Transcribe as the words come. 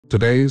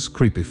Today's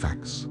creepy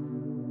facts.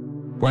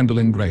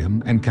 Gwendolyn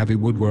Graham and Cathy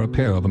Wood were a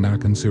pair of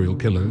American serial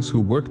killers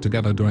who worked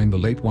together during the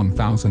late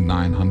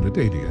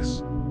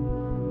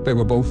 1980s. They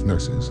were both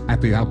nurses at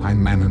the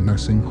Alpine Manor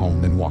Nursing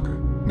Home in Walker,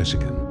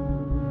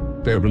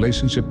 Michigan. Their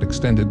relationship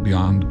extended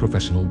beyond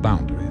professional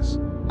boundaries,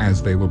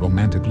 as they were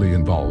romantically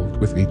involved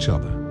with each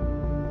other.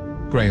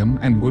 Graham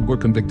and Wood were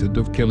convicted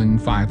of killing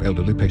 5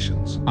 elderly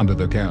patients under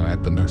their care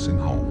at the nursing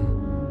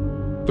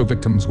home. The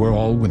victims were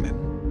all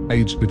women,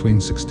 aged between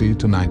 60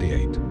 to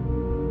 98.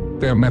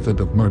 Their method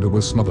of murder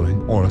was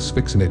smothering or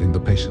asphyxiating the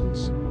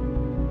patients.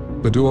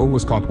 The duo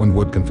was caught when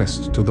Wood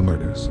confessed to the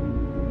murders.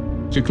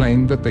 She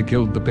claimed that they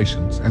killed the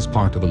patients as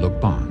part of a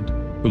love bond,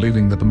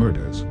 believing that the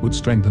murders would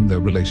strengthen their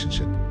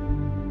relationship.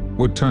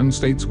 Wood turned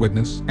state's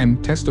witness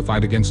and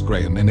testified against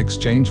Graham in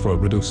exchange for a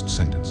reduced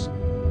sentence.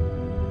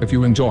 If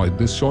you enjoyed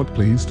this short,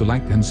 please to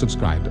like and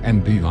subscribe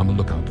and be on the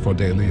lookout for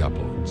daily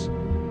uploads.